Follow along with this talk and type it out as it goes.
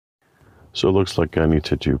So it looks like I need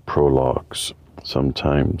to do prologues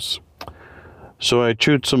sometimes. So I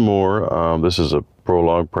chewed some more. This is a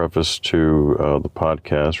prologue preface to the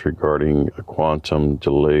podcast regarding a quantum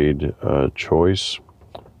delayed choice.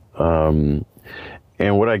 And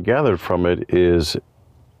what I gathered from it is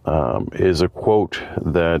a quote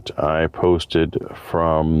that I posted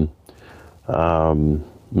from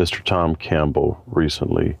Mr. Tom Campbell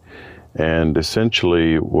recently. And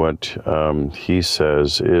essentially what he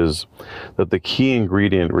says is that the key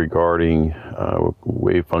ingredient regarding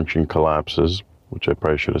wave function collapses, which I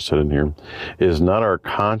probably should have said in here, is not our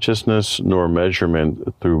consciousness nor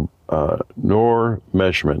measurement, though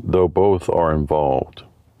both are involved.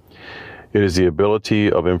 It is the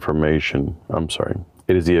ability of information.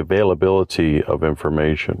 It is the availability of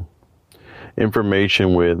information.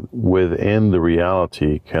 Information within the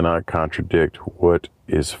reality cannot contradict what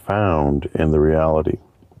is found in the reality.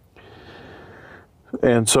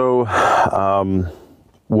 And so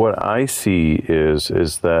what I see is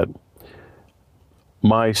that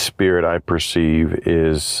my spirit, I perceive,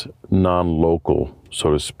 is non-local,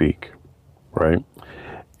 so to speak, right?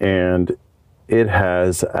 And it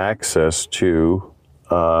has access to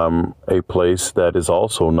a place that is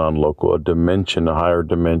also non-local, a dimension, a higher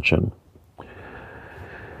dimension.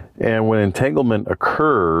 And when entanglement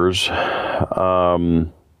occurs,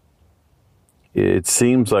 it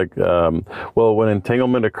seems like, when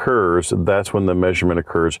entanglement occurs, that's when the measurement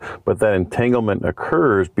occurs. But that entanglement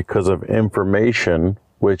occurs because of information,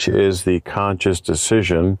 which is the conscious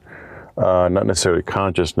decision, not necessarily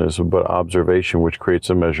consciousness, but observation, which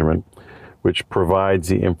creates a measurement, which provides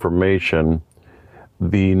the information.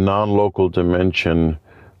 The non-local dimension,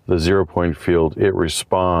 the 0-point field, it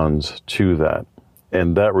responds to that.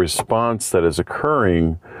 And that response that is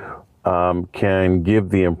occurring can give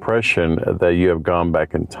the impression that you have gone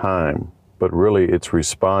back in time. But really it's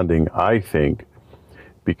responding, I think,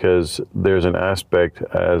 because there's an aspect,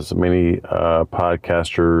 as many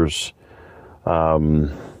podcasters,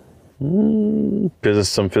 some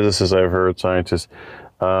physicists I've heard, scientists,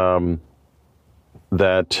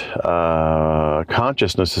 that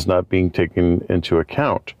consciousness is not being taken into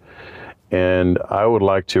account. And I would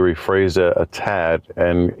like to rephrase that a tad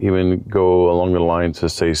and even go along the lines to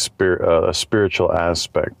say a spiritual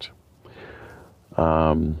aspect.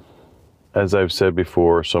 As I've said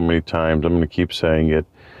before so many times, I'm going to keep saying it.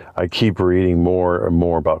 I keep reading more and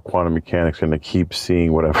more about quantum mechanics, and I keep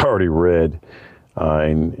seeing what I've already read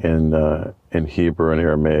in Hebrew and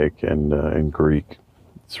Aramaic and in Greek.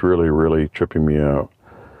 It's really, really tripping me out.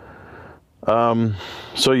 And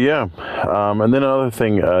then another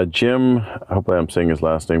thing, Jim, hopefully I'm saying his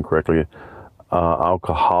last name correctly,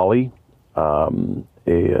 Alcoholi,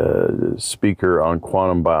 a speaker on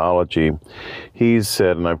quantum biology, he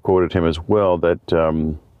said, and I've quoted him as well, that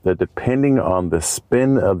depending on the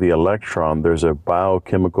spin of the electron, there's a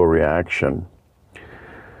biochemical reaction.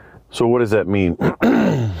 So what does that mean?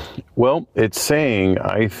 Well, it's saying,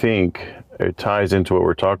 I think, it ties into what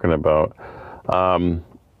we're talking about.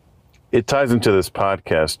 It ties into this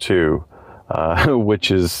podcast too,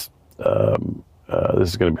 which is, this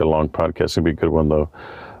is going to be a long podcast. It's going to be a good one though.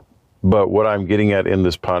 But what I'm getting at in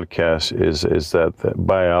this podcast is that the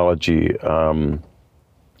biology,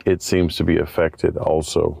 it seems to be affected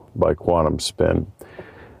also by quantum spin.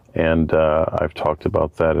 And I've talked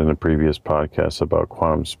about that in a previous podcast about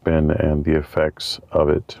quantum spin and the effects of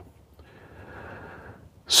it.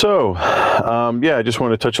 So, I just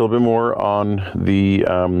want to touch a little bit more on the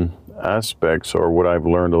aspects, or what I've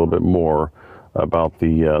learned a little bit more about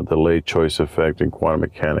the late choice effect in quantum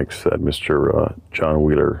mechanics that Mr. John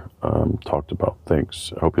Wheeler talked about.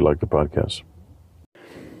 Thanks. I hope you like the podcast.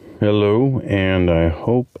 Hello, and I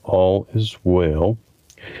hope all is well.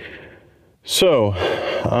 So,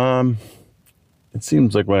 it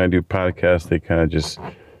seems like when I do podcasts, they kind of just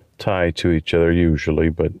tie to each other usually,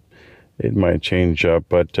 but it might change up,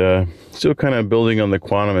 but still kind of building on the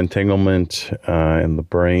quantum entanglement in the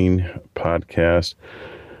brain podcast.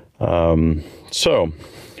 I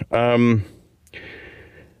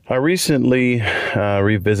recently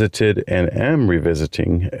revisited and am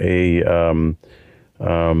revisiting the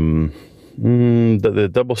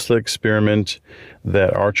double slit experiment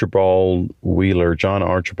that John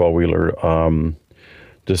Archibald Wheeler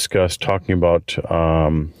discussed, talking about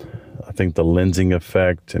I think the lensing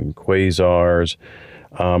effect and quasars,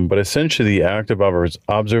 but essentially the act of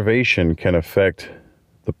observation can affect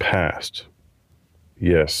the past.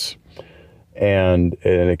 Yes, and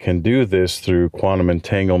it can do this through quantum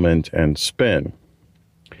entanglement and spin.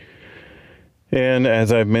 And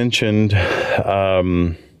as I've mentioned,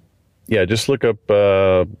 Yeah, just look up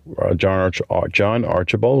John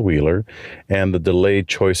Archibald Wheeler and the delayed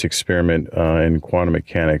choice experiment in quantum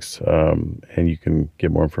mechanics, and you can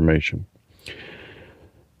get more information.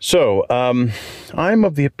 So, I'm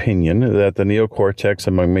of the opinion that the neocortex,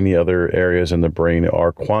 among many other areas in the brain,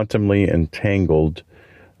 are quantumly entangled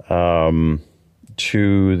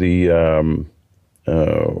to the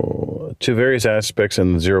to various aspects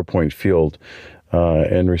in the 0 point field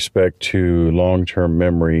in respect to long-term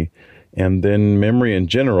memory, and then memory in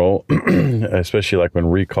general, especially like when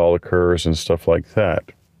recall occurs and stuff like that.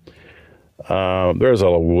 There's a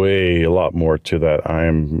lot more to that. I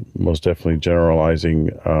am most definitely generalizing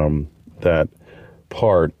that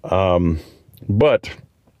part. But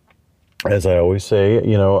as I always say,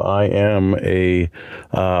 I am a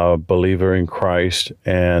believer in Christ,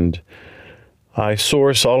 and I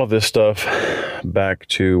source all of this stuff back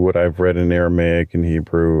to what I've read in Aramaic and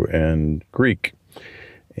Hebrew and Greek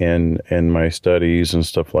and my studies and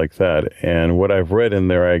stuff like that. And what I've read in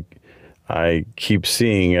there, I keep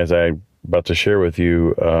seeing, as I'm about to share with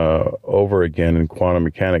you, over again in quantum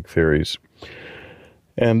mechanic theories.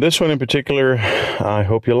 And this one in particular, I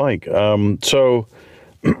hope you like. So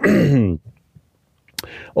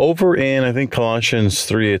over in, I think, Colossians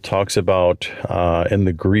 3, it talks about, in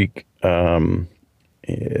the Greek,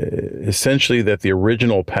 essentially that the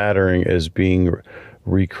original pattern is being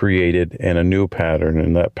recreated in a new pattern,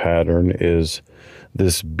 and that pattern is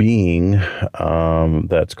this being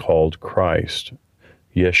that's called Christ,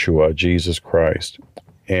 Yeshua, Jesus Christ.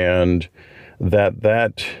 And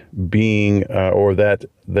that being, or that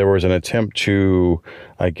there was an attempt to,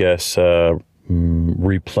 I guess,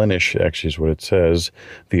 replenish, actually is what it says,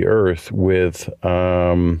 the earth with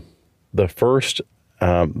the first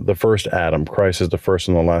Adam. Christ is the first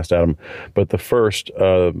and the last Adam, but the first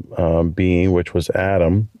being, which was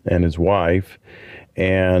Adam and his wife,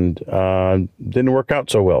 and didn't work out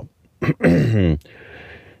so well.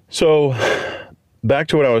 So back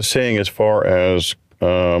to what I was saying as far as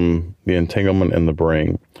the entanglement in the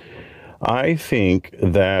brain. I think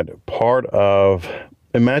that part of,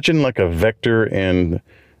 imagine like a vector in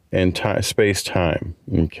space-time,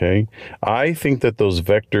 okay? I think that those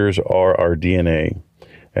vectors are our DNA.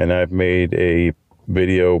 And I've made a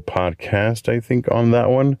video podcast, I think, on that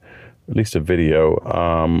one, at least a video,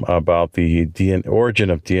 about the origin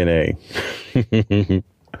of DNA.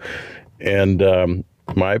 And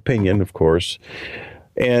my opinion, of course.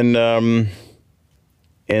 And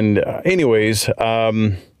anyways,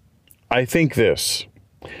 I think this,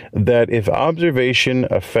 that if observation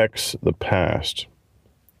affects the past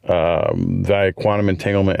via quantum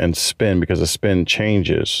entanglement and spin, because the spin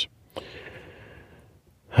changes,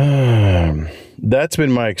 that's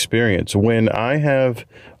been my experience. When I have,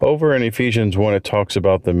 over in Ephesians 1, it talks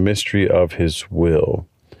about the mystery of his will.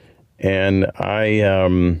 And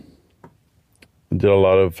I did a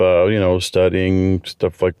lot of, studying,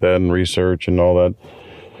 stuff like that, and research and all that.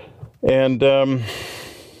 And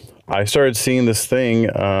I started seeing this thing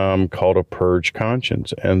called a purge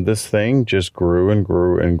conscience. And this thing just grew and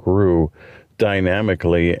grew and grew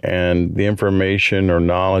dynamically. And the information or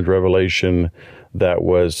knowledge, revelation that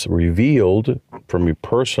was revealed for me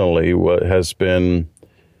personally has been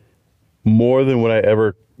more than what I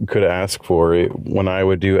ever could ask for. When I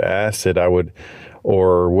would do acid,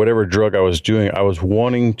 or whatever drug I was doing, I was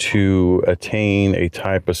wanting to attain a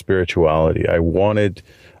type of spirituality. I wanted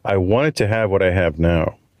to have what I have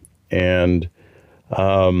now. And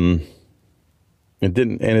it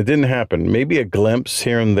didn't happen. Maybe a glimpse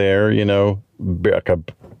here and there, like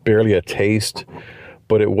barely a taste,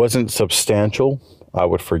 but it wasn't substantial. I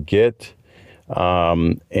would forget.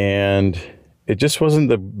 And it just wasn't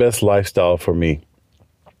the best lifestyle for me.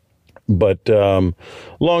 But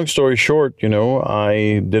long story short,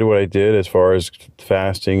 I did what I did as far as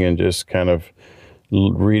fasting and just kind of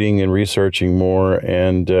reading and researching more,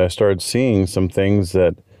 and started seeing some things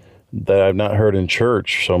that I've not heard in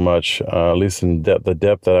church so much, at least in the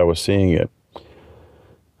depth that I was seeing it.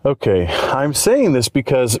 Okay, I'm saying this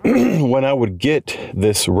because when I would get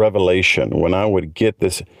this revelation, when I would get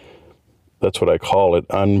this, that's what I call it,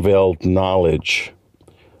 unveiled knowledge,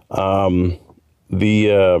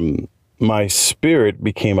 my spirit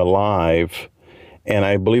became alive, and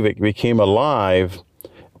I believe it became alive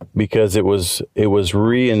because that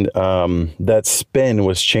spin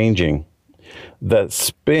was changing. That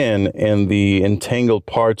spin and the entangled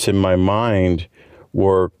parts in my mind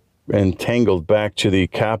were entangled back to the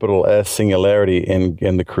capital S singularity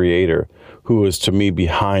in the Creator, who is to me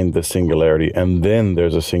behind the singularity, and then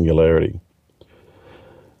there's a singularity.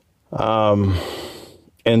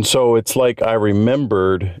 And so it's like I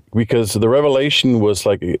remembered, because the revelation was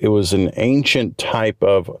like it was an ancient type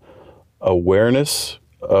of awareness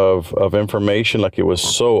of information. Like it was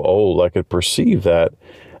so old, I could perceive that,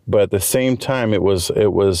 but at the same time, it was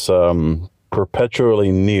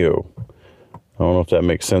perpetually new. I don't know if that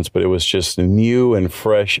makes sense, but it was just new and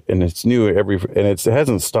fresh, and it's new it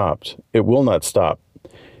hasn't stopped. It will not stop.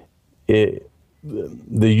 It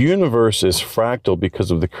The universe is fractal because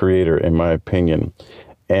of the creator, in my opinion,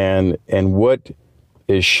 and what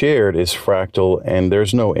is shared is fractal, and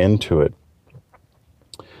there's no end to it.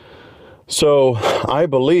 So I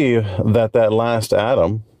believe that last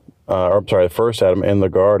Adam, or I'm sorry, the first Adam in the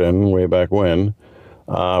garden way back when,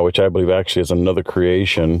 which I believe actually is another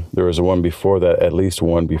creation. There was one before that, at least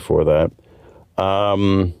one before that.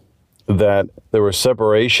 That there was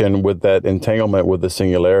separation with that entanglement with the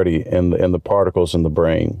singularity in the particles in the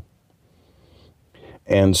brain.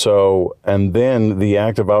 And so, and then the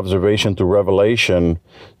act of observation through revelation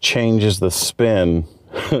changes the spin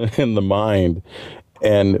in the mind.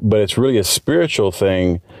 But it's really a spiritual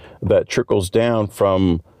thing that trickles down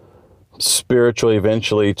from spiritual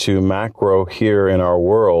eventually to macro here in our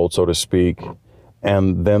world, so to speak.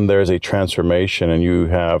 And then there's a transformation, and you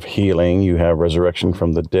have healing, you have resurrection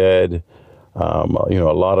from the dead, a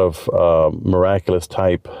lot of miraculous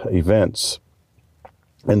type events.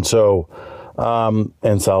 And so,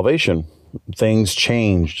 and salvation, things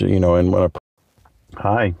changed,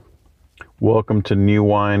 hi, welcome to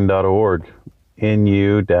newwine.org,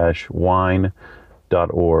 nu-wine.org,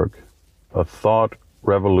 a thought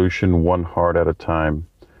revolution, one heart at a time.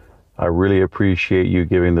 I really appreciate you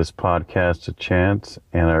giving this podcast a chance,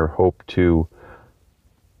 and I hope to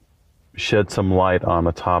shed some light on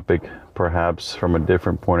a topic perhaps from a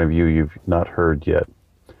different point of view you've not heard yet.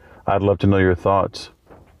 I'd love to know your thoughts.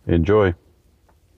 Enjoy.